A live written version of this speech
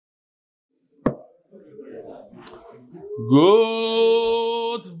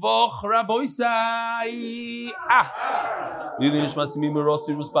Good Woch Raboisai.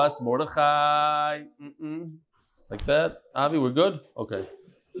 Mordechai. Like that? Avi, we're good? Okay.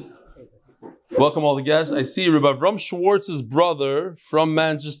 Welcome all the guests. I see Rabbi Avram Schwartz's brother from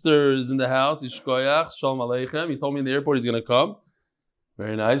Manchester is in the house. Yishkoyach, Shalom Aleichem. He told me in the airport he's going to come.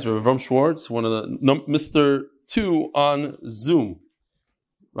 Very nice. Rabbi Avram Schwartz, one of the Mr. 2 on Zoom.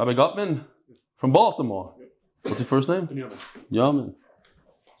 Rabbi Gottman from Baltimore. What's your first name? Yamin.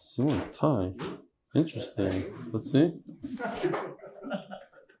 Similar tie. Interesting. Let's see.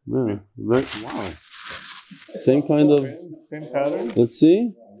 Very, wow. Same kind of. Same pattern? Let's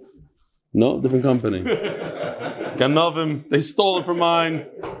see. No, different company. Ganovim. They stole it from mine.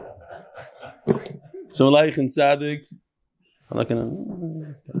 Shalom Aleichem Tzaddik. I'm not gonna.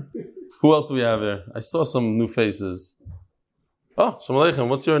 Who else do we have here? I saw some new faces. Oh, Shalom Aleichem.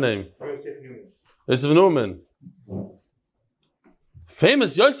 What's your name? Yosef Newman.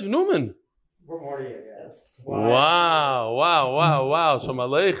 Famous Yosef Newman. Yes. Wow. Shalom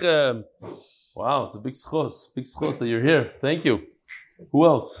Aleichem. Wow, it's a big schos that you're here. Thank you. Who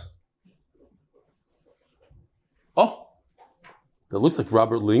else? Oh, that looks like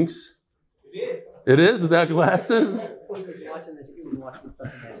Robert Links. It is without glasses.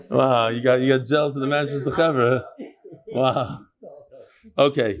 Wow, you got jealous of the Manchester Chevra. Wow.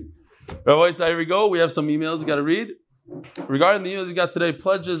 Okay. Rabbi, here we go. We have some emails you got to read. Regarding the emails you got today,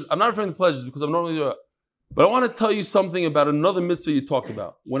 pledges. I'm not referring to pledges because I'm normally doing it. But I want to tell you something about another mitzvah you talked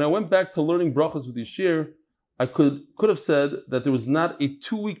about. When I went back to learning brachas with Yeshir, I could have said that there was not a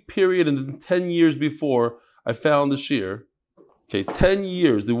 2-week period in the 10 years before I found the shir. Okay, 10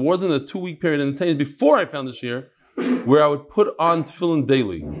 years. There wasn't a 2-week period in the 10 years before I found the shir where I would put on tefillin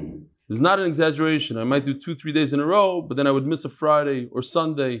daily. It's not an exaggeration. I might do 2-3 days in a row, but then I would miss a Friday or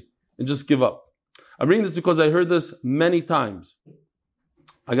Sunday and just give up. I'm reading this because I heard this many times.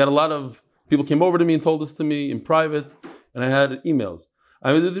 I got a lot of people came over to me and told this to me in private, and I had emails.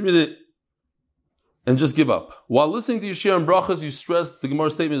 I would read it and just give up. While listening to Yeshir and brachas, you stressed the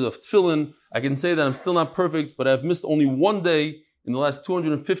Gemara statement of tefillin. I can say that I'm still not perfect, but I've missed only one day in the last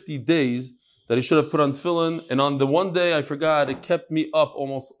 250 days that I should have put on tefillin, and on the one day I forgot, it kept me up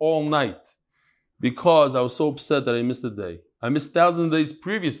almost all night because I was so upset that I missed a day. I missed thousands of days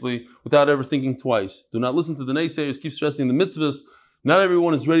previously without ever thinking twice. Do not listen to the naysayers, keep stressing the mitzvahs. Not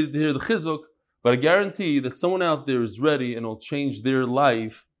everyone is ready to hear the chizuk, but I guarantee that someone out there is ready and will change their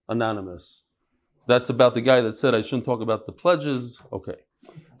life anonymous. That's about the guy that said I shouldn't talk about the pledges. Okay.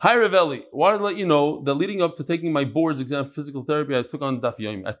 Hi, Ravelli. Wanted to let you know that leading up to taking my boards exam for physical therapy, I took on Daf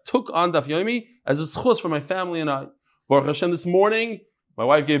Yomi. I took on Daf Yomi as a schus for my family and I. Baruch Hashem, this morning, my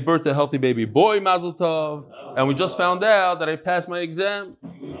wife gave birth to a healthy baby boy, Mazel Tov, and we just found out that I passed my exam.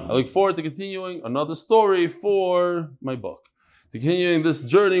 I look forward to continuing another story for my book. Continuing this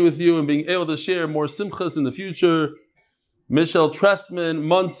journey with you and being able to share more simchas in the future. Michelle Trestman,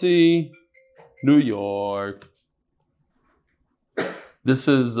 Muncie, New York. This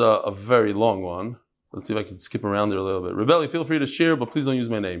is a very long one. Let's see if I can skip around there a little bit. Rebelli, feel free to share, but please don't use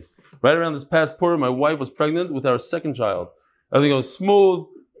my name. Right around this past Purim, my wife was pregnant with our second child. Everything was smooth.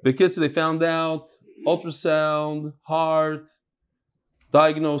 The kids, they found out, ultrasound, heart,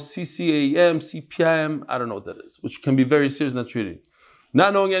 diagnosed CCAM, CPM, I don't know what that is, which can be very serious, not treated.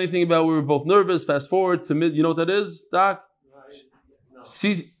 Not knowing anything about it, we were both nervous. Fast forward to you know what that is, Doc?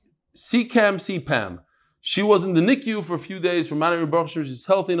 CCAM, CPAM. She was in the NICU for a few days for Mount Baruch. She's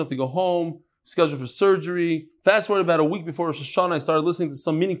healthy enough to go home, scheduled for surgery. Fast forward about a week before Rosh Hashanah, I started listening to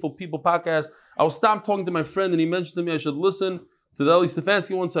some Meaningful People podcast. I was stopped talking to my friend and he mentioned to me I should listen to the Eli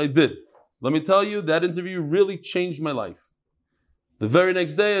Stefansky one, so I did. Let me tell you, that interview really changed my life. The very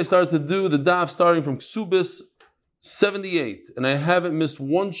next day, I started to do the daf starting from Ksubis 78, and I haven't missed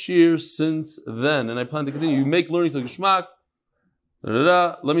one shiur since then, and I plan to continue. You make learning to Geshmak.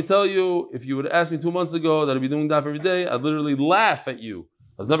 Let me tell you, if you would have asked me 2 months ago that I'd be doing daf every day, I'd literally laugh at you.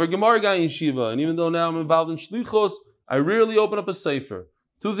 I was never a Gemara guy in Shiva, and even though now I'm involved in Shlichos, I rarely open up a sefer.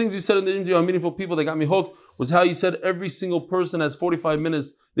 2 things you said in the interview on Meaningful People that got me hooked was how you said every single person has 45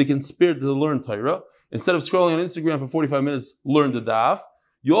 minutes they can spare to learn Torah. Instead of scrolling on Instagram for 45 minutes, learn the daf.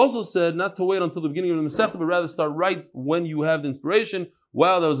 You also said not to wait until the beginning of the Masechta, but rather start right when you have the inspiration.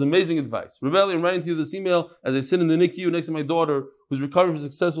 Wow, that was amazing advice. Rebelli, I'm writing to you this email as I sit in the NICU next to my daughter, who's recovering from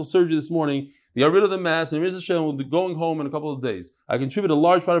successful surgery this morning. They got rid of the mass, and Mirza Hashem will be going home in a couple of days. I contribute a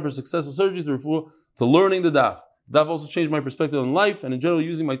large part of her successful surgery to learning the daf. Daf also changed my perspective on life, and in general,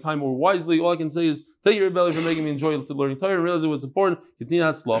 using my time more wisely. All I can say is, thank you, Rebelli, for making me enjoy learning Torah and realizing what's important. Continue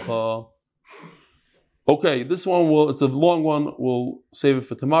Hatzlacha. Okay, this one it's a long one. We'll save it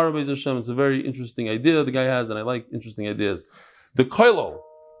for tomorrow, Be'ez Hashem. It's a very interesting idea the guy has, and I like interesting ideas. The Koilo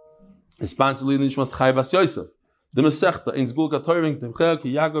is sponsored by Nishmas Chai Bas Yosef. The Masechta in Zgul Katorim Timchel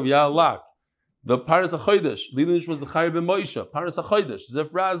Ki Yaakov Ya'alak. The Paras HaChodesh, Lili Nishmas Zechariah Ben Moshe. Paras HaChodesh, Zef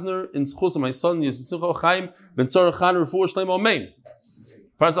Razner in Schus, my son Yisrael Chaim Ben Tzorah Chan Refuah Shleimo Amen.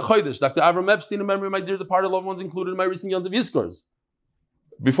 Paras HaChodesh, Dr. Avram Epstein, in memory of my dear departed loved ones, included in my recent Yom Tov Yizkors.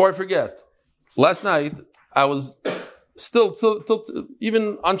 Before I forget, last night I was still,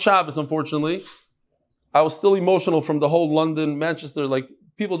 even on Shabbos, unfortunately, I was still emotional from the whole London, Manchester. Like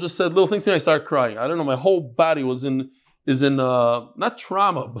people just said little things to me, I started crying. I don't know, my whole body is in not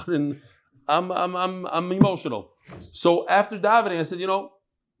trauma, but I'm emotional. So after davening, I said,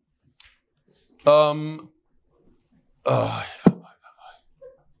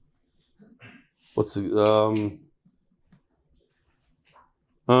 what's the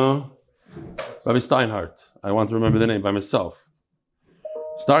Rabbi Steinhardt. I want to remember the name by myself.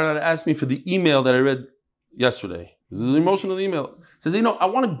 Started to ask me for the email that I read yesterday. This is an emotional email. Says, I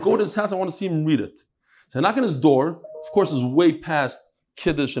want to go to his house. I want to see him read it. So I knock on his door. Of course, it's way past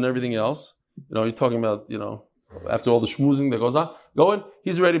Kiddush and everything else. You're talking about, after all the schmoozing that goes on. Go in.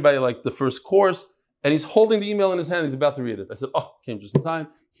 He's ready by like the first course. And he's holding the email in his hand. He's about to read it. I said, came just in time.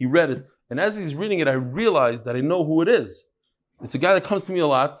 He read it. And as he's reading it, I realized that I know who it is. It's a guy that comes to me a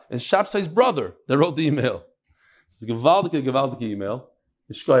lot. And Shapsai's brother that wrote the email. It's a gewaldige email.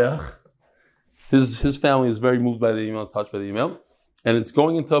 His family is very moved by the email, touched by the email. And it's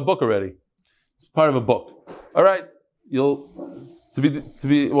going into a book already. It's part of a book. All right. To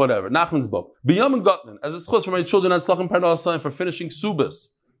be whatever. Nachman's book. Binyamin Gottman, as a schus for my children at Slachem Parnasa and for finishing Subas.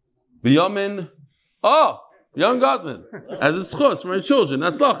 Binyamin Gottman, as a schus for my children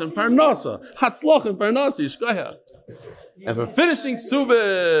at Slachem Parnasa. Hatzlachem Parnasa, Yishkoyach. And for finishing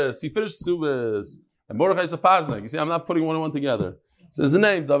Subas, he finished Subas. And Mordechai Sapaznik, you see, I'm not putting one and one together. Says the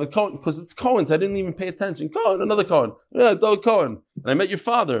name, David Cohen, because it's Cohen's. I didn't even pay attention. Cohen, another Cohen. Yeah, David Cohen. And I met your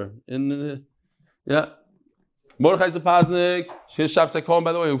father in, Mordechai Zapaznik, his Shapsai Cohen,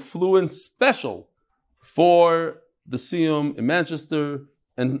 by the way, who flew in special for the Siyum in Manchester.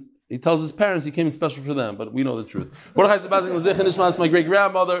 And he tells his parents he came in special for them, but we know the truth. Mordechai Zapaznik, L'zechin Nishmas, my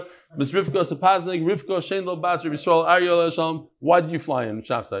great-grandmother, Miss Rivka Zapaznik, Rivka Sheindel Bas, Rabbi Yisrael, Ariel Esham. Why did you fly in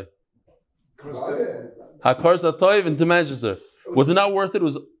Shapsai? Hakar Satoiv into Manchester. Was it not worth it? It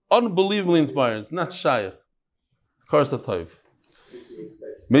was unbelievably inspiring. It's not Shayach. Hakar Satoiv.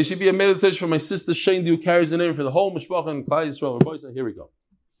 May she be a mail message for my sister Shane, who carries the name for the whole Mishpacha and Klal Yisrael. Here we go.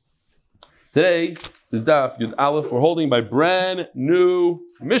 Today is Daf Yud Aleph. We're holding by brand new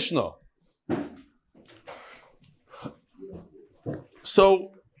Mishnah.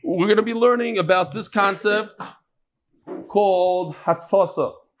 So we're going to be learning about this concept called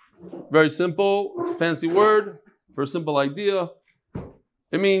Hatfasa. Very simple. It's a fancy word for a simple idea.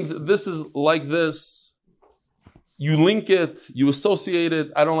 It means this is like this. You link it, you associate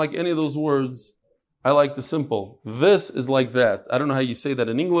it. I don't like any of those words. I like the simple. This is like that. I don't know how you say that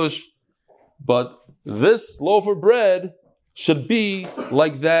in English, but this loaf of bread should be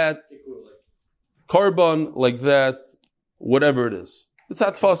like that. Korban, like that, whatever it is. It's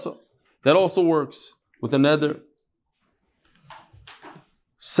hatfasa. That also works with a neder.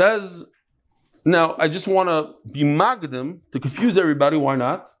 Says, now I just want to be magdim to confuse everybody. Why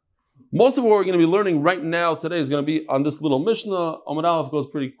not? Most of what we're going to be learning right now today is going to be on this little Mishnah. Amud Aleph goes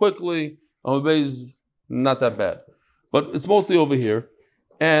pretty quickly. Amud Beis is not that bad. But it's mostly over here.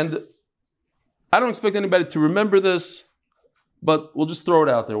 And I don't expect anybody to remember this, but we'll just throw it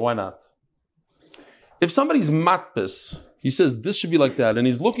out there. Why not? If somebody's matpis, he says this should be like that, and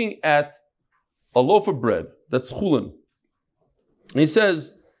he's looking at a loaf of bread, that's chulin. And he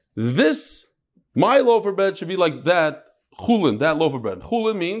says, my loaf of bread should be like that, chulin, that loaf of bread.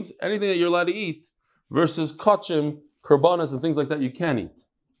 Chulin means anything that you're allowed to eat versus kachim, korbanos, and things like that you can't eat.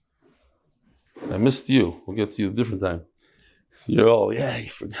 I missed you. We'll get to you a different time. You're all, you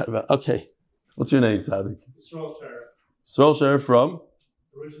forgot about. Okay. What's your name, Tzadik? Yisrael Sher. Yisrael Sher from?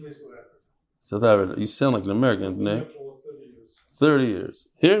 Originally South Africa. South Africa. You sound like an American name. 30 years. 30 years.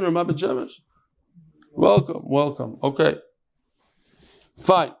 Here in Ramat Shemesh. Welcome. Okay.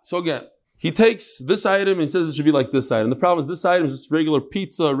 Fine. So again, he takes this item and he says it should be like this item. The problem is this item is just regular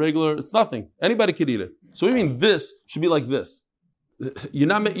pizza, it's nothing. Anybody could eat it. So we mean this should be like this.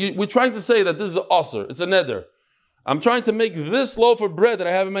 We're trying to say that this is an osir. It's a neder. I'm trying to make this loaf of bread that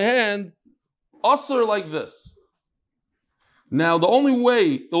I have in my hand osir like this. Now, the only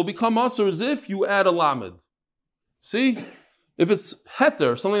way it will become osir is if you add a lamed. See? If it's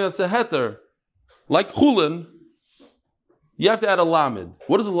heter, something that's a heter, like chulin, you have to add a lamed.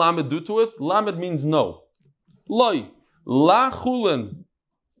 What does a lamed do to it? Lamed means no. Loi. La chulin.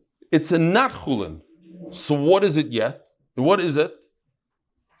 It's a not chulin. So what is it yet? What is it?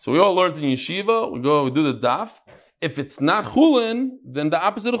 So we all learned in yeshiva, we do the daf. If it's not chulin, then the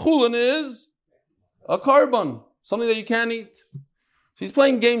opposite of chulin is a carbon, something that you can't eat. So he's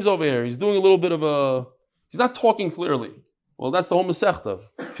playing games over here. He's doing a little bit of he's not talking clearly. Well, that's the whole Masechta.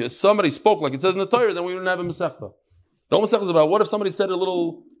 If somebody spoke like it says in the Torah, then we wouldn't have a Masechta. The whole Masechta is about what if somebody said it a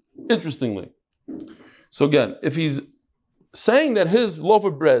little interestingly. So again, if he's saying that his loaf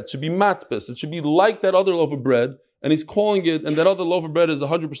of bread should be matbis, it should be like that other loaf of bread, and he's calling it, and that other loaf of bread is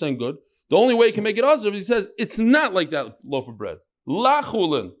 100% good, the only way he can make it also is he says, it's not like that loaf of bread. La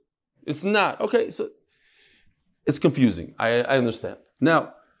chulin. It's not. Okay, so it's confusing. I understand.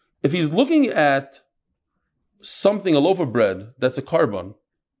 Now, if he's looking at something, a loaf of bread, that's a carbon,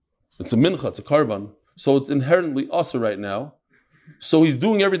 it's a mincha, it's a carbon, so it's inherently asa right now, so he's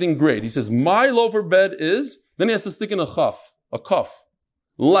doing everything great. He says, my loaf of bread is, then he has to stick in a kaf,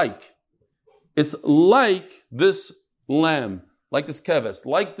 like. It's like this lamb, like this keves,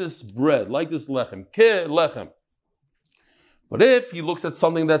 like this bread, like this lechem, ke lechem. But if he looks at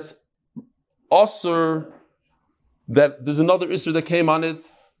something that's osur, that there's another isser that came on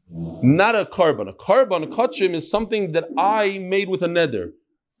it, not a carbon. A kachim, is something that I made with a neder.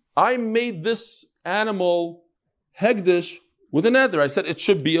 I made this animal hegdish with a neder. I said it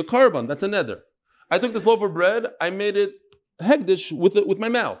should be a carbon. That's a neder. I took this loaf of bread, I made it hegdish with my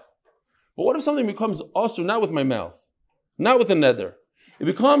mouth. But what if something becomes osur not with my mouth, not with a neder? It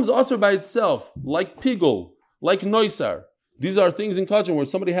becomes osur by itself, like pigul, like noisar. These are things in kachim where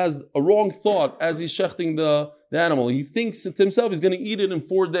somebody has a wrong thought as he's shechting the animal. He thinks to himself he's going to eat it in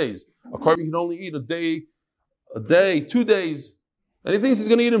 4 days. A carbon can only eat a day, 2 days. And he thinks he's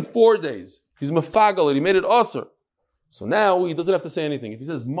going to eat in 4 days. He's mafagal it, he made it osur. So now he doesn't have to say anything. If he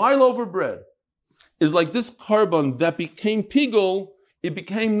says, my loaf of bread is like this carbon that became pigul, it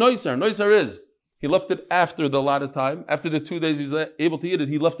became noisar. Noisar is, he left it after the allotted time. After the 2 days he's able to eat it,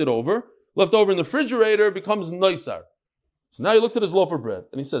 he left it over. Left over in the refrigerator, it becomes noisar. So now he looks at his loaf of bread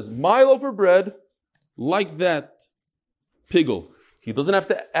and he says, my loaf of bread, like that pigul. He doesn't have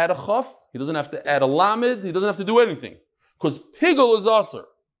to add a chaf, he doesn't have to add a lamed, he doesn't have to do anything. Because pigul is asr.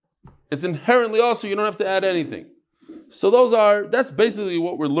 It's inherently asr, you don't have to add anything. So that's basically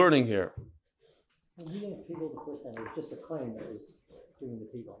what we're learning here. When he didn't pigul the first time, it was just a claim that was doing the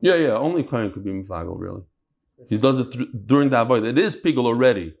pigul. Yeah, only kohen could be mifagel, really. He does it during the avodah. It is pigul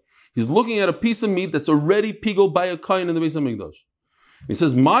already. He's looking at a piece of meat that's already pigul by a kohen in the Beis Hamikdash. He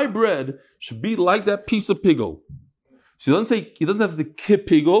says, my bread should be like that piece of pigul. So he doesn't have the kip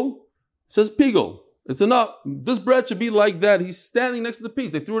pigul. He says pigul. It's enough. This bread should be like that. He's standing next to the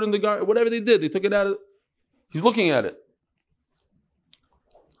piece. They threw it in the garden. Whatever they did, they took it out. He's looking at it.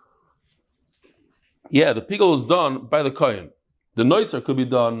 Yeah, the pigul is done by the kohen. The noiser could be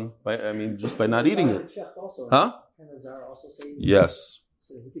done just by not eating it. Huh? Can the Zara also say? Yes.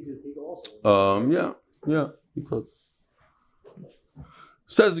 So he could do the pigul also. Yeah, he could.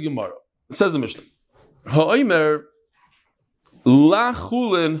 Says the Gemara. Says the Mishnah. Ha'omer la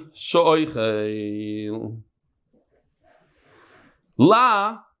chulin sho'oichel.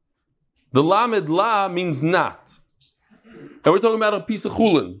 La, the lamed la means not. And we're talking about a piece of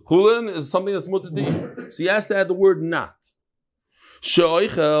chulin. Chulin is something that's mutter to eat. So he has to add the word not.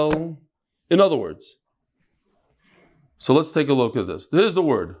 Sho'oichel, in other words. So let's take a look at this. Here's the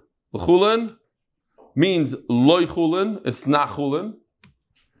word. Chulin means loy chulin. It's not chulin.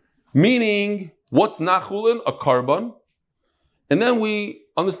 Meaning, what's not chulin? A carbon. And then we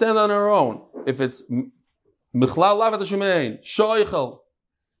understand on our own. If it's michlal lavat hashemein, sho'oichel.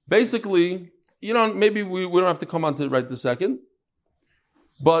 Basically, maybe we don't have to come on to it right this second.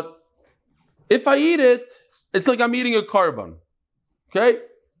 But if I eat it, it's like I'm eating a carbon. Okay?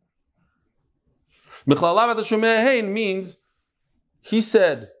 Michlal lavat hashemein means, he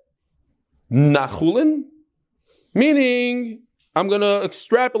said, not chulin, meaning, I'm going to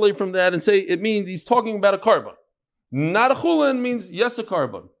extrapolate from that and say it means he's talking about a carbon. Not a chulin means yes, a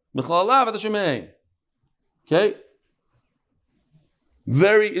carbon. Okay?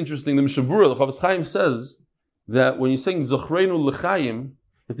 Very interesting. The Mishnah Berurah, the Chavetz Chaim says that when you're saying Zochreinu L'chaim, you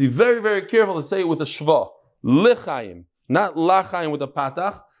have to be very, very careful to say it with a shva. L'chaim. Not L'chaim with a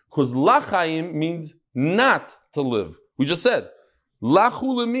patach, because L'chaim means not to live. We just said.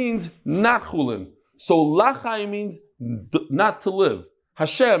 L'chulin means not chulin. So L'chaim means not to live.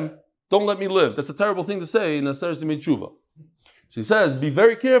 Hashem, don't let me live. That's a terrible thing to say in Aseret Yemei Tshuva. So he says, be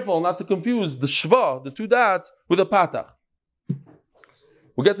very careful not to confuse the shva, the two dots, with a patach.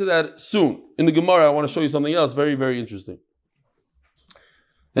 We'll get to that soon. In the Gemara, I want to show you something else very, very interesting.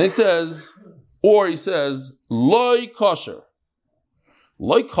 And he says, loy kosher.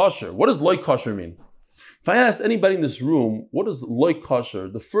 Loy kosher. What does loy kosher mean? If I asked anybody in this room, what is loy kosher?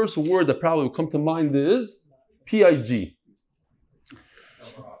 The first word that probably would come to mind is P-I-G.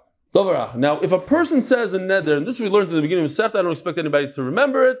 Davarach. Now, if a person says a neder, and this we learned in the beginning of Sefta, I don't expect anybody to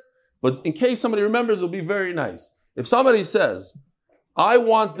remember it, but in case somebody remembers, it'll be very nice. If somebody says, I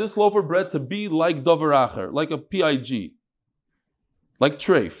want this loaf of bread to be like Davaracher, like a P-I-G, like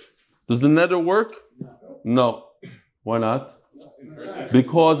treif, does the neder work? No. Why not?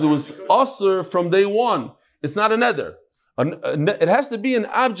 Because it was usher from day one. It's not a neder. It has to be an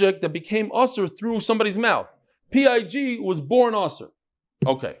object that became usher through somebody's mouth. P-I-G was born usher.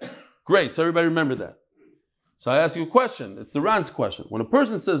 Okay, great. So everybody remember that. So I ask you a question. It's the Ran's question. When a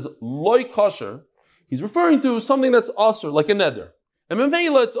person says loy kosher, he's referring to something that's usher, like a neder. And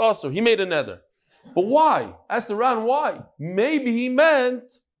Memela, it's usher. He made a neder. But why? Ask the Ran why. Maybe he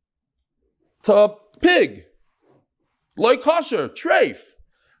meant to a pig. Loy kosher, treif.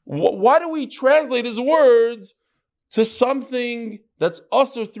 Why do we translate his words to something that's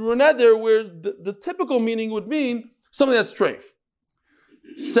usher through a neder, where the typical meaning would mean something that's treif?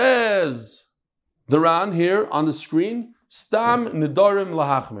 Says the Ran here on the screen, Stam Nidarim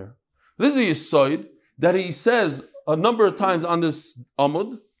Lahachmir. This is a side that he says a number of times on this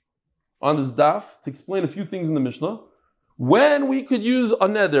Amud, on this daf, to explain a few things in the Mishnah. When we could use a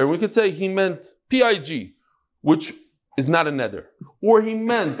neder, we could say he meant P-I-G, which is not a neder. Or he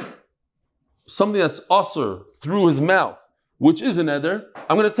meant something that's usher through his mouth, which is a neder.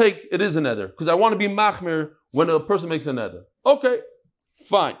 I'm going to take it is a neder, because I want to be machmir when a person makes a neder. Okay.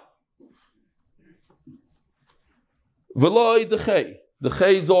 Fine. V'loi dechei.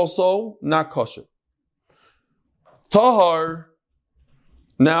 Dechei is also not kosher. Tahar.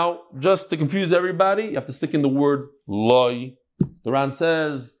 Now, just to confuse everybody, you have to stick in the word loi. The Ran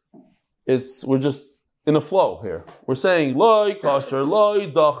says we're just in a flow here. We're saying loi kosher, loi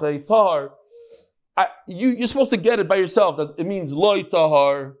dechei, tahar. You're supposed to get it by yourself that it means loi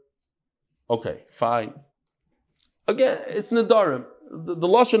tahar. Okay, fine. Again, it's nedarim. The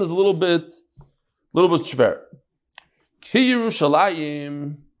lashon is a little bit shver. Ki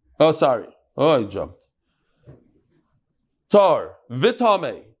Yerushalayim. Oh, sorry. Oh, I jumped. Tar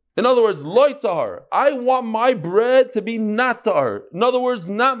vitame. In other words, loy tahar. I want my bread to be not tahar. In other words,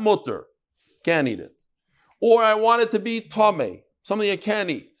 not mutter. Can't eat it. Or I want it to be tame, something I can't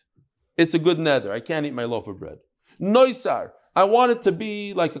eat. It's a good neder. I can't eat my loaf of bread. Noisar. I want it to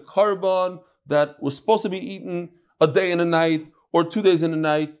be like a korban that was supposed to be eaten a day and a night, or 2 days and a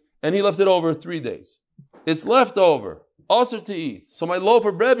night, and he left it over 3 days. It's left over, asr to eat. So my loaf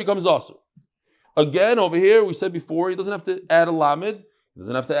of bread becomes asr. Again, over here, we said before, he doesn't have to add a lamed, he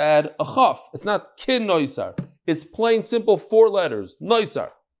doesn't have to add a chaf. It's not kin noisar. It's plain simple 4 letters,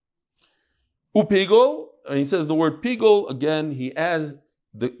 noisar. Upigol, and he says the word pigol, again, he adds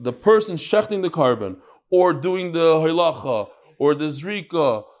the person shechting the korban, or doing the hilacha, or the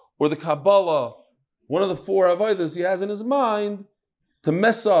zrika, or the kabbalah. One of the 4 avodas he has in his mind to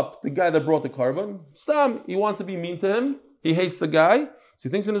mess up the guy that brought the korban. Stam, he wants to be mean to him. He hates the guy. So he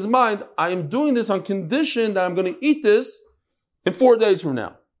thinks in his mind, I am doing this on condition that I'm going to eat this in 4 days from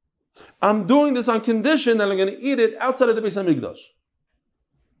now. I'm doing this on condition that I'm going to eat it outside of the Beis HaMikdash.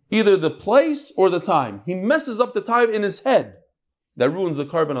 Either the place or the time. He messes up the time in his head. That ruins the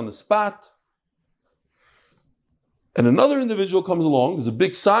korban on the spot. And another individual comes along, there's a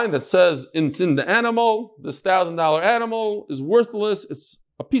big sign that says, it's in the animal, this $1,000 animal is worthless, it's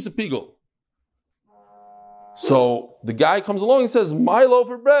a piece of pigul. So the guy comes along and says, my loaf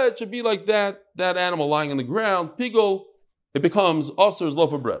of bread should be like that animal lying on the ground, pigul, it becomes Aser's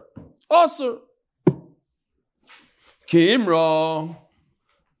loaf of bread. Aser. Ki'imra.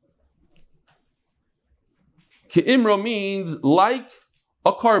 Ki'imra means like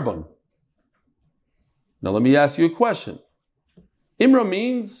a korban. Now let me ask you a question. Imra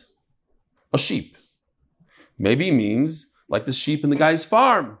means a sheep. Maybe it means like the sheep in the guy's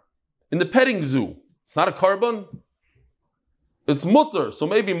farm, in the petting zoo. It's not a korban. It's mutter. So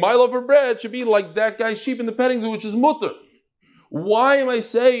maybe my loaf of bread should be like that guy's sheep in the petting zoo, which is mutter. Why am I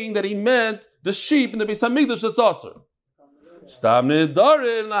saying that he meant the sheep in the Beis HaMikdash that's aser? Stam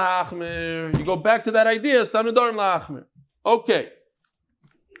nedarim lahachmir. You go back to that idea. Stam nedarim lahachmir. Okay.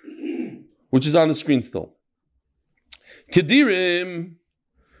 Which is on the screen still. Kedirim.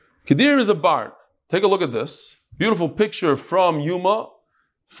 Kedirim is a barn. Take a look at this. Beautiful picture from Yuma,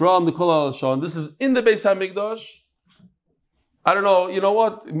 from the Kol HaLashon. This is in the Beis HaMikdash. I don't know, you know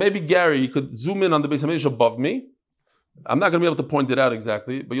what? Maybe Gary, you could zoom in on the Beis HaMikdash above me. I'm not going to be able to point it out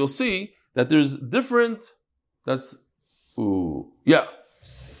exactly, but you'll see that there's different,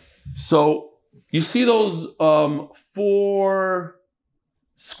 So you see those 4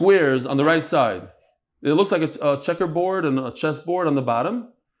 squares on the right side. It looks like a checkerboard and a chessboard on the bottom.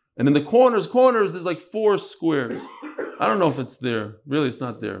 And in the corners, there's like 4 squares. I don't know if it's there. Really, it's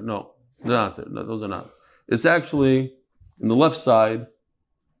not there. No, they're not there. No, those are not. It's actually in the left side.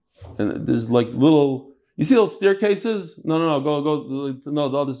 And there's like little, you see those staircases? No, go, no,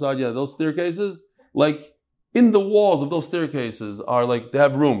 the other side. Yeah, those staircases. Like in the walls of those staircases are like, they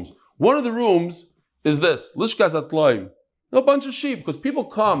have rooms. One of the rooms is this, Lishkas Atloim. A bunch of sheep, because people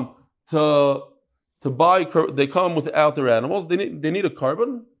come to buy, they come without their animals. They need a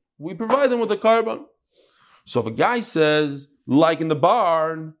carbon. We provide them with a carbon. So if a guy says, like in the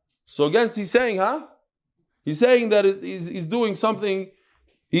barn, so again, he's saying, He's saying that he's doing something,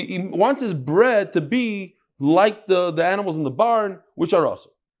 he wants his bread to be like the animals in the barn, which are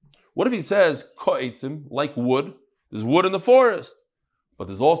also. What if he says, ko'etzim, like wood? There's wood in the forest, but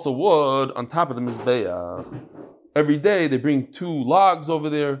there's also wood on top of the mizbeach. Every day they bring 2 logs over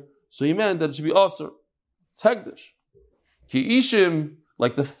there, so he meant that it should be asur. It's hekdesh. Ki ishim,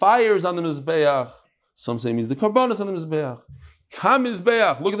 like the fires on the mizbeach. Some say means the karbanos on the mizbeach. Ka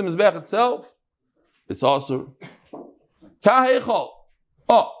mizbeach, look at the mizbeach itself. It's asur. Ka heichal.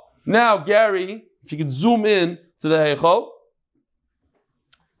 Oh, now Gary, if you could zoom in to the heichal.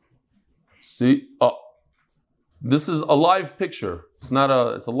 See, this is a live picture. It's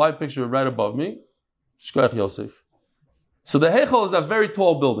a live picture right above me. Shkoyach Yosef. So the heichal is that very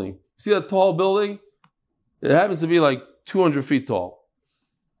tall building. See that tall building? It happens to be like 200 feet tall.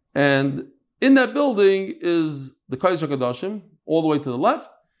 And in that building is the Kodesh HaKadoshim, all the way to the left.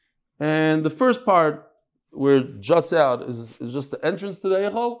 And the first part where it juts out is just the entrance to the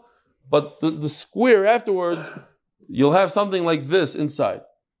heichal. But the square afterwards, you'll have something like this inside.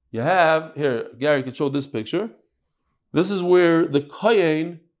 You have, here, Gary could show this picture. This is where the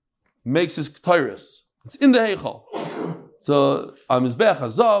Kohen makes his Ketairis. It's in the heichal. So on Mizbeach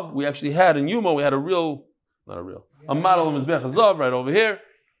Hazav, we actually had in Yuma, we had a model of Mizbeach Hazav right over here.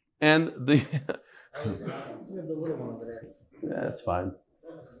 And the... We have the little one over there. Yeah, that's fine.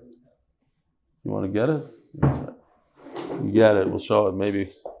 You want to get it? You get it, we'll show it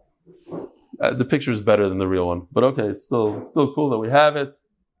maybe. The picture is better than the real one. But okay, it's still cool that we have it.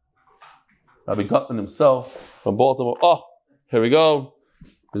 Rabbi Gutman himself from Baltimore. Oh, here we go.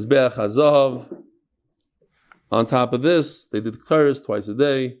 Mizbeach Hazav. On top of this, they did Ketairis twice a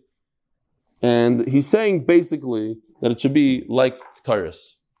day. And he's saying basically that it should be like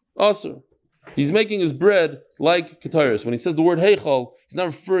Ketairis. Also, he's making his bread like Ketairis. When he says the word heichal, he's not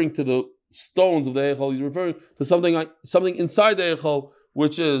referring to the stones of the heichal. He's referring to something inside the heichal,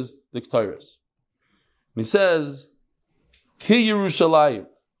 which is the Ketairis. He says, Ki Yerushalayim.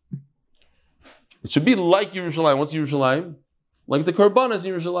 It should be like Yerushalayim. What's Yerushalayim? Like the Karbanas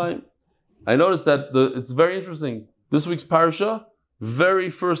in Yerushalayim. I noticed that it's very interesting. This week's parasha,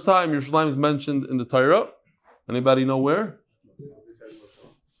 very first time Yerushalayim is mentioned in the Torah. Anybody know where?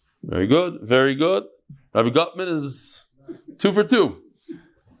 Very good, very good. Rabbi Gutman is 2 for 2.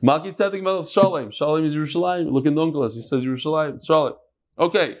 Maki Tzedek Melech Shalem. Shalem is Yerushalayim. Look in Donkelas, he says Yerushalayim. Shalem.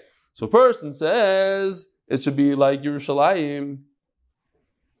 Okay, so a person says it should be like Yerushalayim.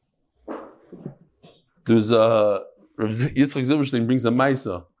 There's Rav Yitzchak Zilberstein brings a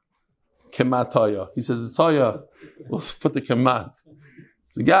Maisa. Kemat Toya. He says, it's Toya. Let's put the Kemat.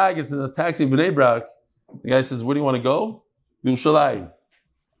 So the guy gets in a taxi in Bnei Brak. The guy says, where do you want to go? Yerushalayim.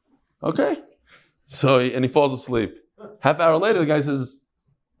 Okay. So, and he falls asleep. Half hour later, the guy says,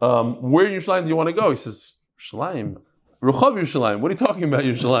 where in Yerushalayim do you want to go? He says, Yerushalayim. Rechav Yerushalayim. What are you talking about,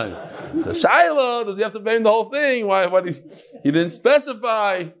 Yerushalayim? He says, Shaila, does he have to bang the whole thing? Why he didn't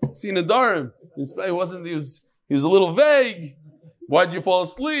specify. See Nadarim. He was a little vague. Why did you fall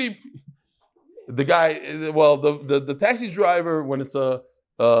asleep? The guy, the taxi driver, when it's a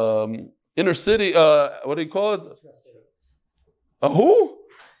inner city, what do you call it? A who?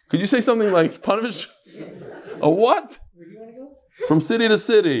 Could you say something like Panovich? A what? Where do you want to go? From city to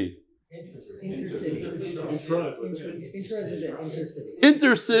city. Intercity.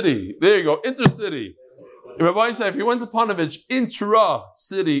 Intercity. There you go. Intercity. Rabbi said, if you went to Panovich,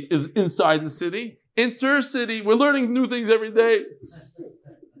 intra-city is inside the city. Intercity. We're learning new things every day.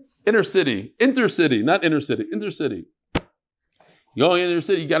 Intercity, not inner city, intercity. You go in inner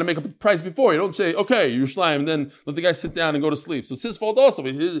city, you got to make up a price before. You don't say, okay, Yerushalayim, and then let the guy sit down and go to sleep. So it's his fault also.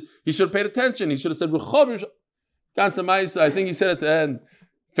 He should have paid attention. He should have said, Rechav Yerushalayim. I think he said at the end,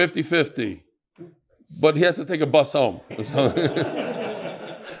 50-50. But he has to take a bus home.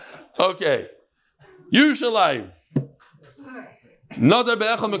 Okay. Yerushalayim.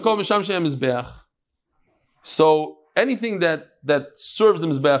 So anything that that serves the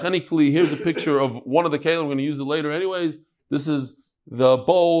Mizbeach, any kli. Here's a picture of one of the kelim. We're going to use it later anyways. This is the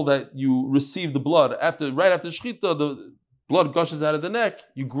bowl that you receive the blood. Right after Shechita, the blood gushes out of the neck.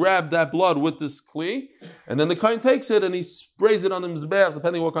 You grab that blood with this kli, and then the kohen takes it and he sprays it on the Mizbeach,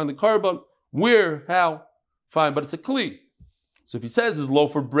 depending what kind of carbon, where, how. Fine, but it's a kli. So if he says his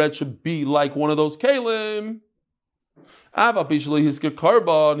loaf of bread should be like one of those kelim,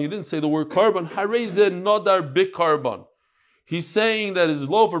 carbon, he didn't say the word carbon. Nodar big carbon. He's saying that his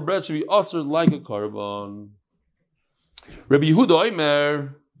loaf of bread should be ushered like a carbon. Rabbi Yehuda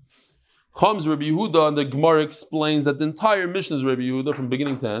Omer comes. Rabbi Yehuda, and the Gemara explains that the entire mission is Rabbi Yehuda from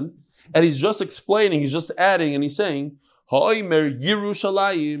beginning to end, and he's just explaining, he's just adding, and he's saying Ha'omer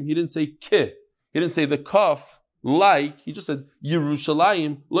Yerushalayim. He didn't say ki. He didn't say the kaf like. He just said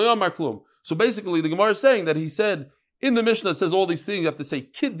Yerushalayim lo yamar klum. So basically, the Gemara is saying that he said in the Mishnah it says all these things. You have to say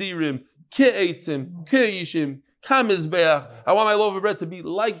kidirim, ki'etzim, ki'ishim, kamizbeach. I want my loaf of bread to be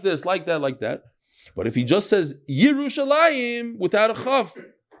like this, like that, like that. But if he just says Yerushalayim without a chaf,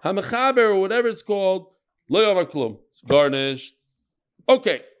 hamechaber or whatever it's called, lo yamar klum. It's garnished.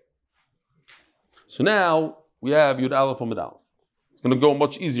 Okay. So now we have Yud Aleph Amud Aleph. It's going to go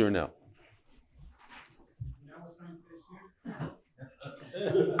much easier now.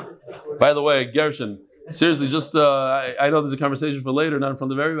 By the way, Gershon, seriously, just I know there's a conversation for later, not in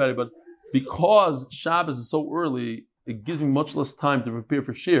front of everybody, but because Shabbos is so early, it gives me much less time to prepare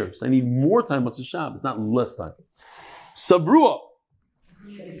for Shir. So I need more time once it's Shabbos, not less time. Sabrua.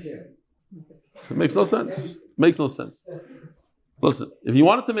 It makes no sense. Makes no sense. Listen, if you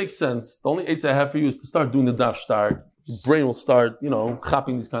want it to make sense, the only eights I have for you is to start doing the daf start. Your brain will start,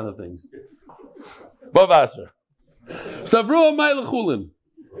 chopping these kind of things. Bavasra. Savrua Mailachulin.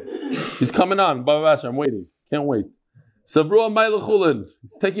 He's coming on. Baba Basher, I'm waiting. Can't wait. Savrua Mailachulin.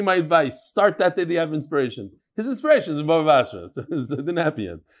 He's taking my advice. Start that day they have inspiration. His inspiration is in Baba Basher. It didn't happen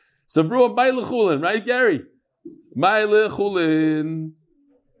yet. Savrua Mailachulin, right, Gary? Mailachulin.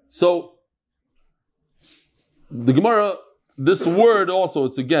 So, the Gemara, this word also,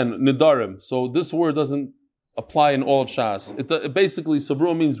 it's again, Nidarim. So, this word doesn't apply in all of Shas. It basically,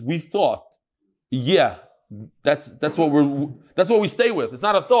 Savrua means we thought. Yeah. That's what we stay with. It's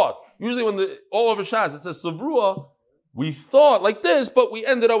not a thought. Usually when all over Shas it says Savrua, we thought like this, but we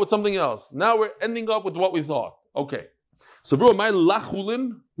ended up with something else. Now we're ending up with what we thought. Okay. Savrua my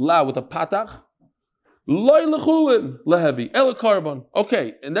lachulin, la with a patach. Loy lachulin, lehevi, el carbon.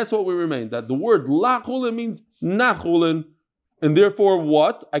 Okay, and that's what we remain. That the word lachulin means nachulin, and therefore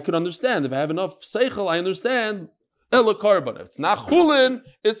what? I could understand. If I have enough seichel, I understand el carbon. If it's nachulin,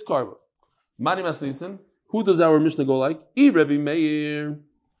 it's carbon. Mani masnisin. Who does our Mishnah go like? Rabbi Meir.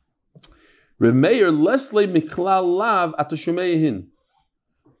 Rabbi Meir, Leslie Miklal Lav Atashumehin.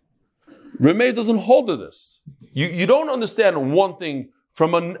 Rabbi Meir doesn't hold to this. You don't understand one thing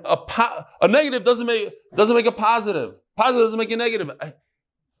from a negative doesn't make a positive. Positive doesn't make a negative.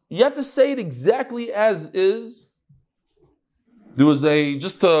 You have to say it exactly as is. There was a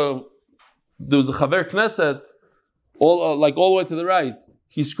Chaver Knesset, all the way to the right.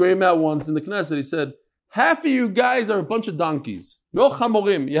 He screamed out once in the Knesset. He said, half of you guys are a bunch of donkeys. You're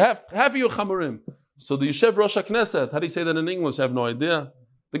chamorim. Half of you are chamorim. So the Yoshev Rosh HaKnesset, how do you say that in English? I have no idea.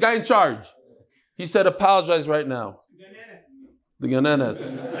 The guy in charge. He said, apologize right now. The Ganenet.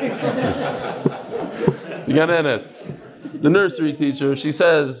 The Ganenet. The nursery teacher, she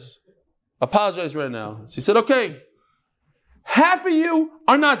says, apologize right now. She said, okay, half of you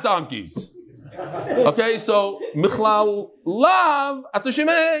are not donkeys. Okay, so Michlal Lav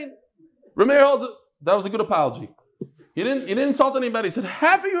Atashimein. Rameir holds it. That was a good apology. He didn't insult anybody. He said,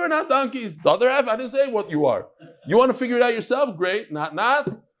 half of you are not donkeys. The other half, I didn't say what you are. You want to figure it out yourself? Great. Not.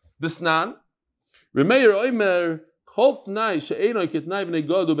 This nan. Rameir Oimer Chol Tnai She'enoi Ketnai B'nei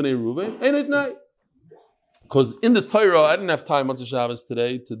Gadu B'nei Ruven Einoi Tnai. Because in the Torah, I didn't have time on Shabbos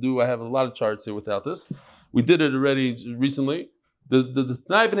today to do. I have a lot of charts here without this. We did it already recently. The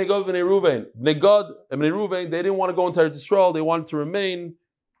Tnai B'nei Gad B'nei Ruven, B'nei Gad and B'nei Ruven, they didn't want to go into Eretz Yisrael. They wanted to remain.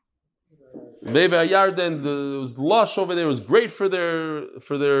 Beva Yarden, it was lush over there. It was great for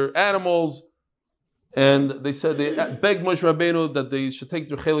their animals, and they said they begged Moshe Rabbeinu that they should take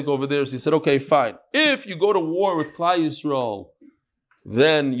their chelik over there. So he said, "Okay, fine. If you go to war with Klal Yisrael,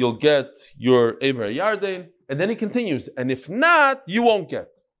 then you'll get your Beva Yarden." And then he continues, "And if not, you won't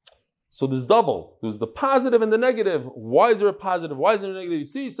get." So there's double. There's the positive and the negative. Why is there a positive? Why is there a negative? You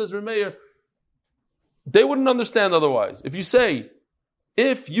see, says Rameir, they wouldn't understand otherwise. If you say,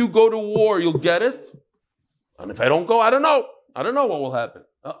 if you go to war, you'll get it. And if I don't go, I don't know. I don't know what will happen.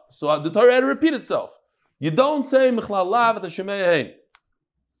 So the Torah had to repeat itself. You don't say, Michlal Lav Atashumein.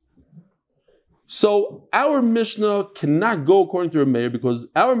 So our Mishnah cannot go according to Reb Meir because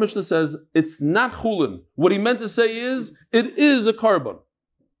our Mishnah says it's not chulin. What he meant to say is it is a carbon.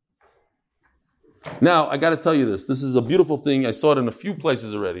 Now I got to tell you this. This is a beautiful thing. I saw it in a few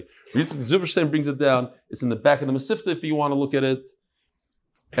places already. Zilberstein brings it down. It's in the back of the Masifta if you want to look at it.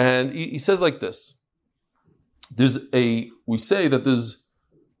 And he says like this. We say that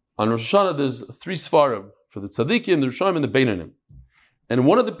on Rosh Hashanah there's 3 Sfarim for the Tzadikim, the Rishonim, and the Beinanim. And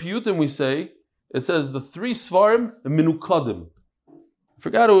one of the Piyutim we say, it says the 3 Sfarim, the Minukadim. I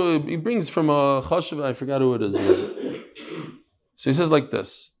forgot who, he brings from a Chashav, I forgot who it is. So he says like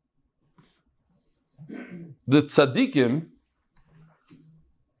this. The Tzadikim,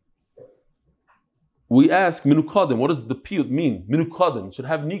 we ask Minukadim, what does the Piyut mean? Minukadim, should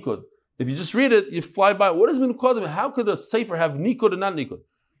have Nikud. If you just read it, you fly by. What is Minukadim? How could a Sefer have Nikud and not Nikud?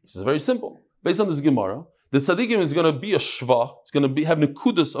 This is very simple. Based on this Gemara, the Tzadikim is going to be a Shva. It's going to have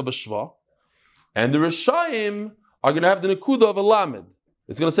Nikudas of a Shva. And the Rishayim are going to have the Nikuda of a Lamed.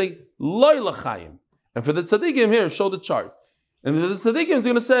 It's going to say, Loi L'chaim. And for the Tzadikim here, show the chart. And for the Tzadikim, it's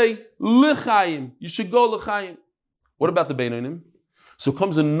going to say, L'chaim. You should go L'chaim. What about the Beinonim? So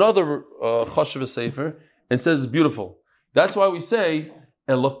comes another Chashav Sefer and says, beautiful. That's why we say,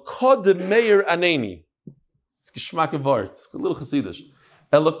 Elokah de Meir Aneni. It's Geshmak Vart. It's a little Chassidish.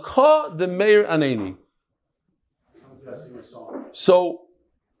 Elokah de Meir Aneni. So,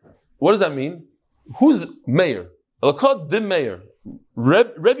 what does that mean? Who's Meir? Elokah de Meir.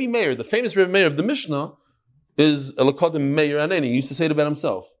 Rebbe Meir, the famous Rebbe Meir of the Mishnah, is Elokah de Meir Aneni. He used to say it about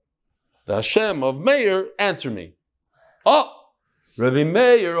himself. The Hashem of Meir, answer me. Oh! Rebbe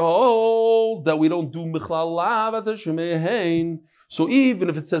Meir holds that we don't do Michlal Lav at Hashem. So even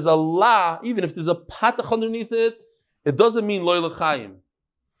if it says Allah, even if there's a patach underneath it, it doesn't mean Loi L'chaim.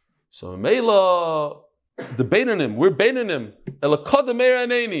 So Meila, the Beinanim, we're Beinanim. Elokah de Meir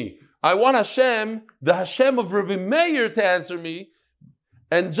Aneni. I want Hashem, the Hashem of Rebbe Meir, to answer me,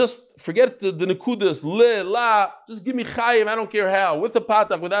 and just forget the Nekudas, Le, La, just give me Chaim, I don't care how, with a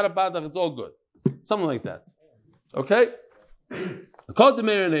patach, without a patach, it's all good. Something like that. Okay? Elokah de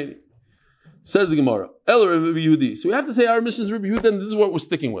Meir Aneni. Says the Gemara, El Rabbi Yehudi. So we have to say our mission is Rabbi Yehuda, and this is what we're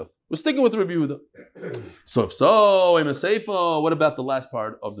sticking with. We're sticking with Rabbi Yehuda. So if so, I'm a Seifa. What about the last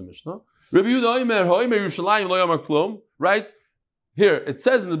part of the Mishnah? Rabbi Yehuda, Yerushalayim lo yamar klum. Right here, it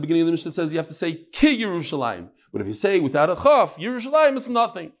says in the beginning of the Mishnah, it says you have to say Ki Yerushalayim. But if you say without a chaf, Yerushalayim, it's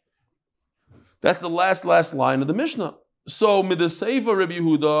nothing. That's the last line of the Mishnah. So mid the Seifa Rabbi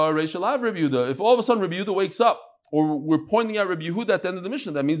Yehuda, Reishalav Rabbi Yehuda. If all of a sudden Rabbi Yehuda wakes up, or we're pointing out Rabbi Yehuda at the end of the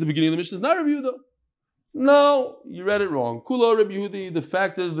Mishnah, that means the beginning of the Mishnah is not Rabbi Yehuda. No, you read it wrong. Kula Rabbi Yehudi. The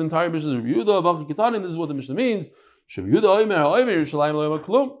fact is, the entire Mishnah is Rabbi Yehuda. B'achik Kitanin. This is what the Mishnah means. Rabbi Yehuda Yerushalayim lo yamar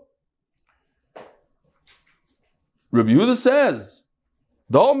klum. Rabbi Yehuda says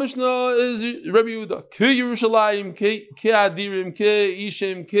the whole Mishnah is Rabbi Yehuda. Ke Yerushalayim, ke Adirim, ke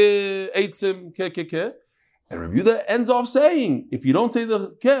Ishim, ke Eitzim, ke. And Rabbi Yehuda ends off saying, if you don't say the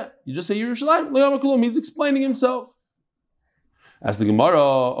ke, you just say Yerushalayim lo yamar klum. He's explaining himself. As the Gemara,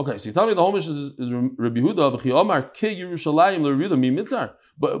 okay, so you tell me the whole Mishnah is Rabbi Yehuda, v'chi omar ke Yerushalayim le Rabbi Yehuda mi mitzar.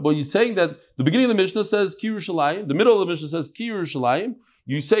 But you're saying that the beginning of the Mishnah says ki Yerushalayim, the middle of the Mishnah says ki Yerushalayim.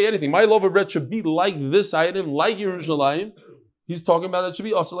 You say anything, my loaf of bread should be like this item, like Yerushalayim. He's talking about that it should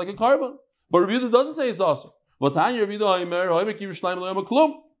be also like a carbon. But Rabbi Yehuda doesn't say it's also.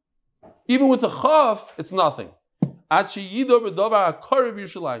 Even with the chaf, it's nothing. You have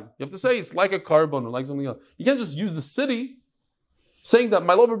to say it's like a carbon or like something else. You can't just use the city. Saying that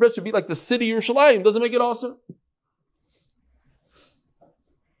my loaf of bread should be like the city Yerushalayim doesn't make it awesome.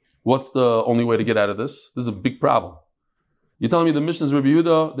 What's the only way to get out of this? This is a big problem. You're telling me the Mishnah is Rabbi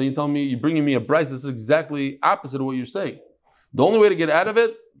Yehuda, then you're bringing me a brayso. This is exactly opposite of what you're saying. The only way to get out of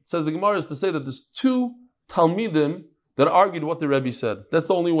it, says the Gemara, is to say that there's 2 Talmidim that argued what the Rebbe said. That's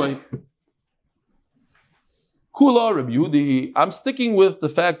the only way. Kula Rabbi Yehudi. I'm sticking with the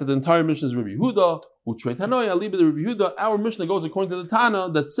fact that the entire Mishnah is Rabbi Yehuda. Our Mishnah goes according to the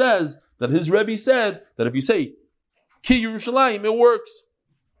Tana that says that his Rebbe said that if you say Ki Yerushalayim, it works.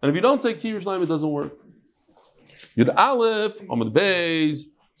 And if you don't say Ki Yerushalayim, it doesn't work. Yud Aleph, Amud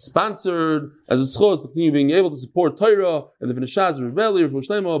Beis, sponsored as a schos, the thing being able to support Torah and the Vinashaz, Rebelli, Rav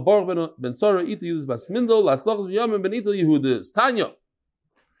Shlema, Baruch ben Sarah, Ita Yudis Bas Mindel, Latzlachas V'Yamim ben Ita Yehudis. Tanya.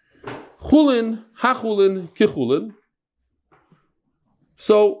 Chulin, hachulin, kichulin.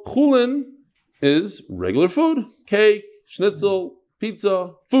 So chulin is regular food, cake, schnitzel,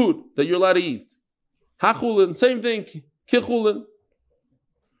 pizza, food that you're allowed to eat. Hachulin, same thing, kichulin.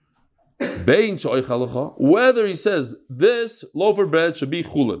 Whether he says this loaf of bread should be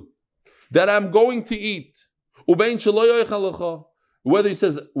chulin, that I'm going to eat, whether he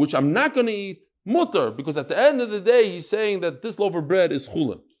says which I'm not going to eat, mutter, because at the end of the day, he's saying that this loaf of bread is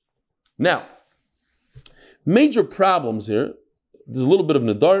chulin. Now, major problems here. There's a little bit of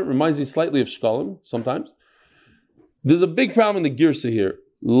nadar. It reminds me slightly of shkalim sometimes. There's a big problem in the girsa here.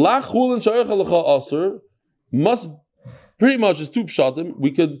 La chulin shayach halacha aser must pretty much is two pshatim.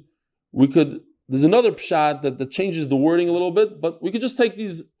 We could. There's another pshat that changes the wording a little bit, but we could just take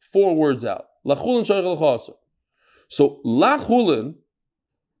these four words out. La chulin shayach halacha aser. So la chulin.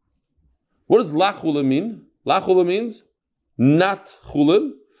 What does la chulin mean? La chulin means not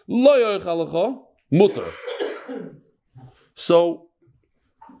chulin. Lo yoich halacha mutter. So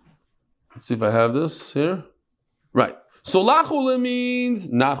let's see if I have this here. Right. So la chulin means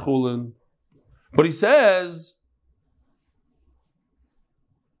not chulin, but he says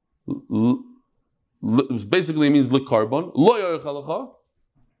basically it means likarbon. Lo yoich halacha.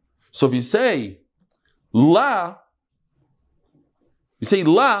 So if you say la,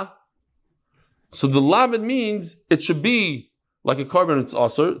 so the lamed means it should be like a carbon, it's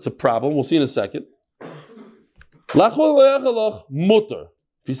aser, it's a problem, we'll see in a second. Mutter.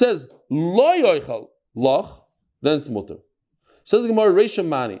 If he says lo yoichal lach, then it's mutter. Says Gemara Reisha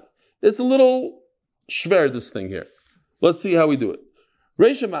Mani. It's a little shver, this thing here. Let's see how we do it.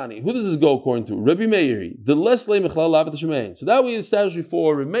 Reisha Mani, who does this go according to? Rabbi Meir. The less le mechlal lavet shemein. So that we established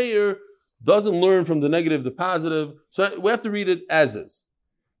before. Rabbi Meir doesn't learn from the negative, the positive. So we have to read it as is.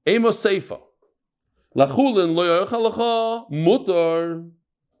 Amos Seifa. Lachulin lo yoichal lacha mutter.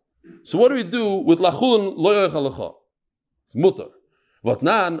 So what do we do with lachulin lo yoichal lacha? It's mutter.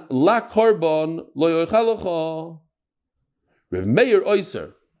 Vatnan la korban lo yoichal lacha. Reb Meir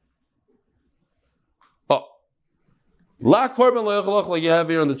oiser. Oh, la korban lo yoichal lacha, like you have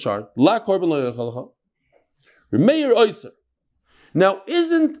here on the chart. La korban lo yoichal lacha. Reb Meir oiser. Now,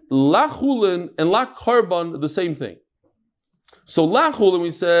 isn't la chulin and la korban the same thing? So la chulin,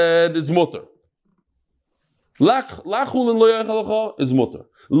 we said it's mutter. La chulin lo yoichal lacha is mutter.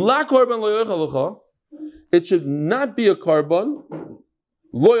 La korban lo yoichal lacha, it should not be a korban.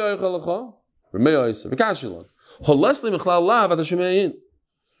 Lo yoichal lacha, Reb Meir oiser. V'kashilon.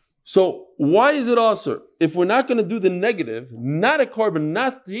 So why is it also? If we're not going to do the negative, not a carbon,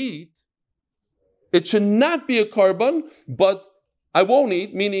 not to eat, it should not be a carbon, but I won't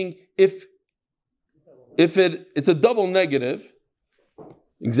eat, meaning if it's a double negative,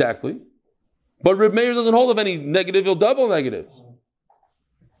 exactly. But Reb Meir doesn't hold of any negative or double negatives.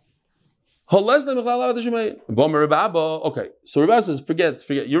 Okay, so Rebbe says, forget,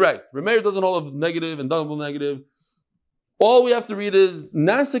 you're right. Reb Meir doesn't hold of negative and double negative. All we have to read is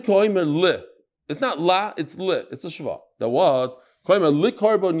nasa koimer li. It's not la, it's li. It's a shva. That what? Koimer li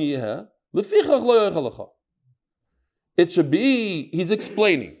karbon yeh lefichach lo yoichal lacha. It should be. He's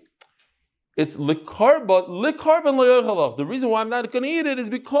explaining. It's li karbon lo yoichal lacha. The reason why I'm not going to eat it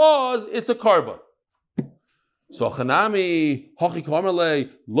is because it's a carbon. So chanami hachi koimer le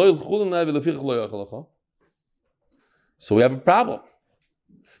lo chulin levi lefichach lo yoichal lacha. So we have a problem.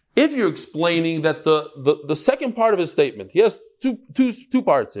 If you're explaining that the second part of his statement, he has two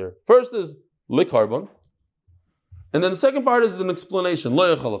parts here. First is likarbon, and then the second part is an explanation.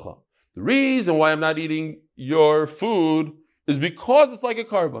 Lo yochal lacha. The reason why I'm not eating your food is because it's like a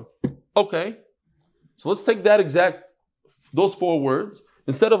carbon. Okay, so let's take those four words.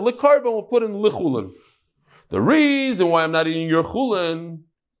 Instead of likarbon, we'll put in lichulin. The reason why I'm not eating your chulin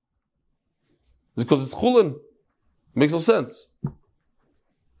is because it's chulin. It makes no sense.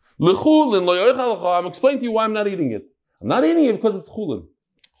 L'chulin lo yoichal lacha. I'm explaining to you why I'm not eating it. I'm not eating it because it's chulin.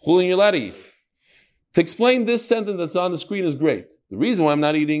 Chulin you're allowed to eat. To explain this sentence that's on the screen is great. The reason why I'm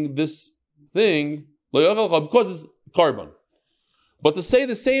not eating this thing, lo yoichal lacha, because it's carbon. But to say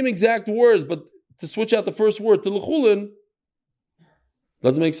the same exact words, but to switch out the first word to l'chulin,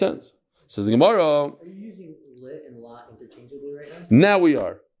 doesn't make sense. Says the Gemara. Are you using lit and la interchangeably right now? Now we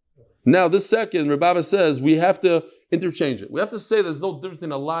are. Now this second, Rebbe says we have to interchange it. We have to say there's no difference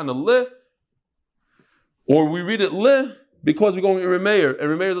between a la and a li, or we read it li because we're going in Reb Meir, and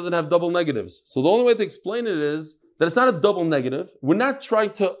Reb Meir doesn't have double negatives. So the only way to explain it is that it's not a double negative. We're not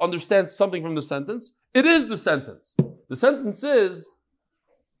trying to understand something from the sentence. It is the sentence. The sentence is,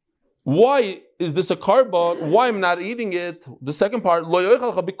 why is this a carbon? Why am I not eating it? The second part, lo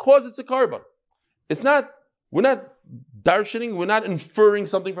yoichal lacha, because it's a carbon. It's not, we're not darshaning, we're not inferring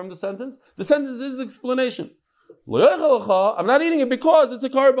something from the sentence. The sentence is the explanation. Lo yoichal lacha, I'm not eating it because it's a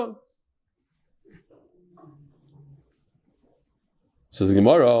carbon. Says the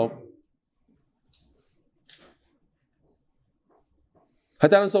Gemara. He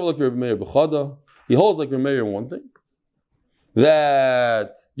holds like Reb Meir in one thing,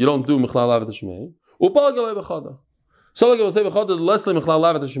 that you don't do mechlal lavet hashmein. Upalgal bechada. So like I will say bechada lesle mechlal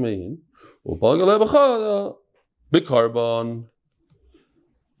lavet hashmein. Bikarbon.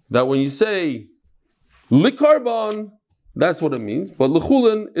 That when you say likarbon, that's what it means. But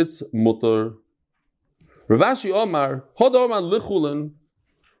lechulin, it's mutter. Rav Ashi Omar, hod Omar lechulin,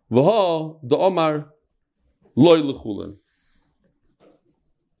 v'ha the Omar loy lechulin.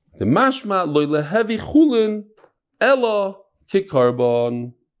 The mashma loy lehevi chulin ella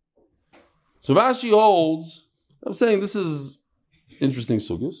kikarbon. So Rashi holds. I'm saying this is interesting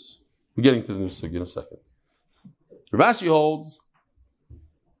sugyas. We're getting to the new sugya in a second. Rashi holds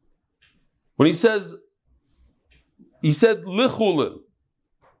when he said lichulin,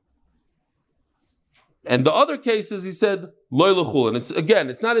 and the other cases he said loy lichulin. It's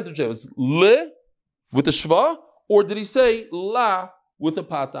not interchangeable. It's le with the shva, or did he say la with the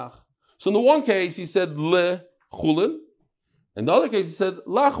patach? So in the one case he said le chulin, and the other case he said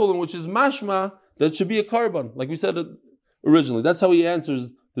la chulin, which is mashma that it should be a carbon, like we said originally. That's how he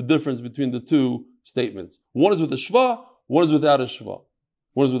answers the difference between the two statements. One is with a shva, one is without a shva.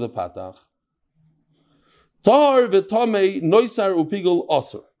 One is with a patach. Tar v'tamei noisar upigul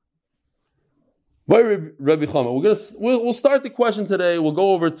asur. Rabbi Chama. We'll start the question today. We'll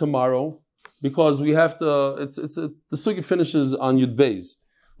go over it tomorrow because we have to. The sugi finishes on Yud Beis.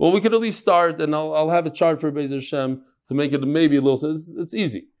 Well, we could at least start, and I'll have a chart for Beis Hashem to make it maybe a little. It's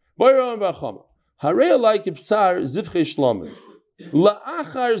easy. Rabbi Chama. Harei alai kibsar zivchei shlamim.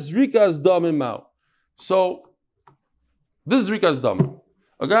 La'achar zrikas damim mau. So, this is zrikas damim.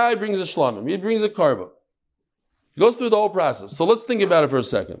 A guy brings a shlamim. He brings a karba. He goes through the whole process. So let's think about it for a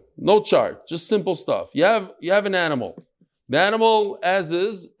second. No chart, just simple stuff. You have an animal. The animal, as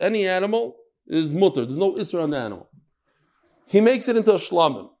is, any animal is mutter. There's no isra on the animal. He makes it into a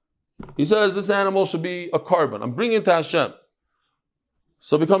shlamim. He says this animal should be a carbon. I'm bringing it to Hashem.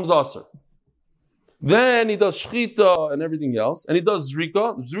 So it becomes aser. Then he does shchita and everything else, and he does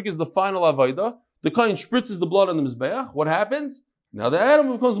zrika. Zrika is the final avodah. The kohen spritzes the blood on the mizbeach. What happens? Now the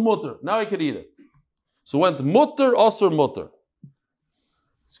animal becomes mutter. Now I can eat it. So went mutter, aser, mutter.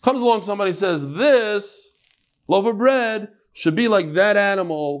 Comes along somebody says, this loaf of bread should be like that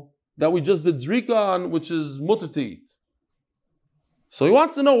animal that we just did zrika on, which is mutter to eat. So he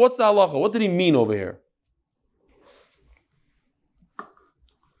wants to know, what's the halacha? What did he mean over here?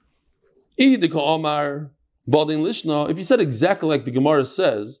 If you said exactly like the Gemara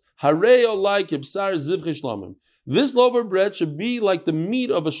says, this loaf of bread should be like the meat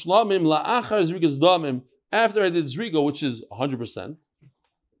of a shlamim la'achar zrikas damim after I did zriga, which is 100%.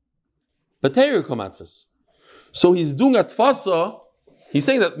 So he's doing atfasa. He's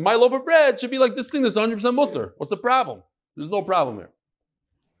saying that my loaf of bread should be like this thing that's 100% mutter. What's the problem? There's no problem here.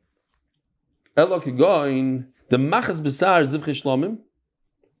 The machas besar zivchei shlamim.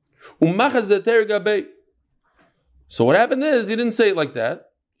 So what happened is, he didn't say it like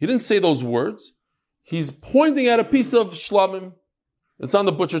that. He didn't say those words. He's pointing at a piece of shlamim. It's on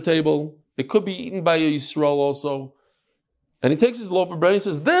the butcher table. It could be eaten by a Yisrael also. And he takes his loaf of bread and he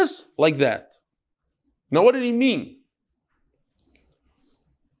says, this, like that. Now what did he mean?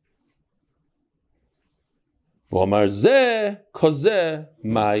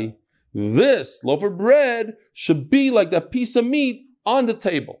 This loaf of bread should be like that piece of meat on the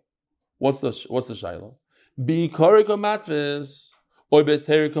table. What's the shayla? Bi karika matvis or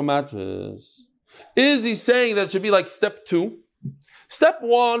beterika matvis. Is he saying that it should be like step 2? Step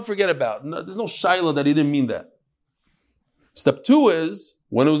 1, forget about. No, there's no shayla that he didn't mean that. Step 2 is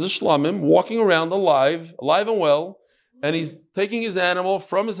when it was a shlamim walking around alive and well, and he's taking his animal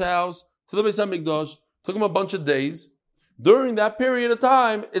from his house to the Beis HaMikdash. Took him a bunch of days. During that period of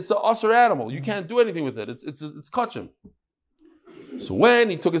time, it's an aser animal. You can't do anything with it. It's kachim. So when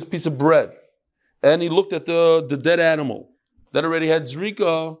he took his piece of bread and he looked at the dead animal that already had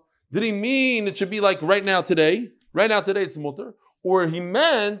zrika, did he mean it should be like right now today? Right now today it's mutter. Or he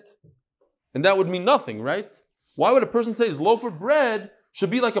meant, and that would mean nothing, right? Why would a person say his loaf of bread should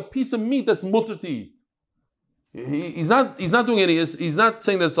be like a piece of meat that's mutter to eat? He's not doing any, he's not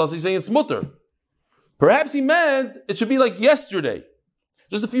saying that's us, he's saying it's mutter. Perhaps he meant it should be like yesterday.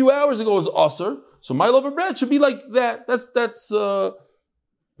 Just a few hours ago was aser. So my loaf of bread should be like that. That's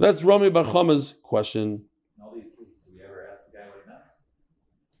Rami Bar Chama's question. In all these cases, do we ever ask the guy what he meant?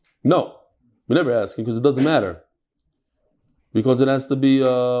 No, we never ask him because it doesn't matter. Because it has to be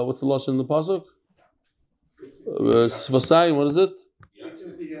what's the lashon in the pasuk? Svasayim. What is it?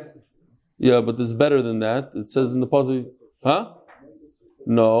 Yeah, but it's better than that. It says in the pasuk, huh?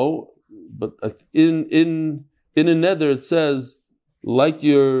 No, but in a nether it says like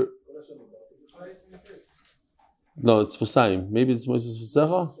your. No, it's Fasayim. Maybe it's Moses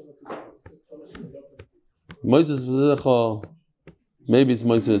Vasecha. Moses Vasecha. Maybe it's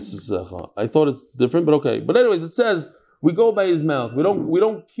Moisei Tzusecha. I thought it's different, but okay. But anyways, it says we go by his mouth. We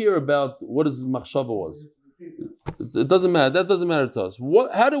don't care about what his machshava was. It doesn't matter. That doesn't matter to us.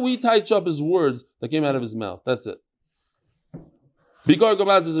 How do we touch up his words that came out of his mouth? That's it. Okay,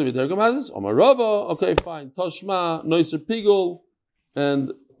 fine. Toshma, Noiser Pigul,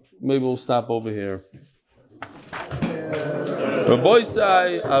 and maybe we'll stop over here. Rabbi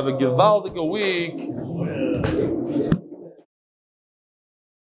Sai, have a gewaldige week.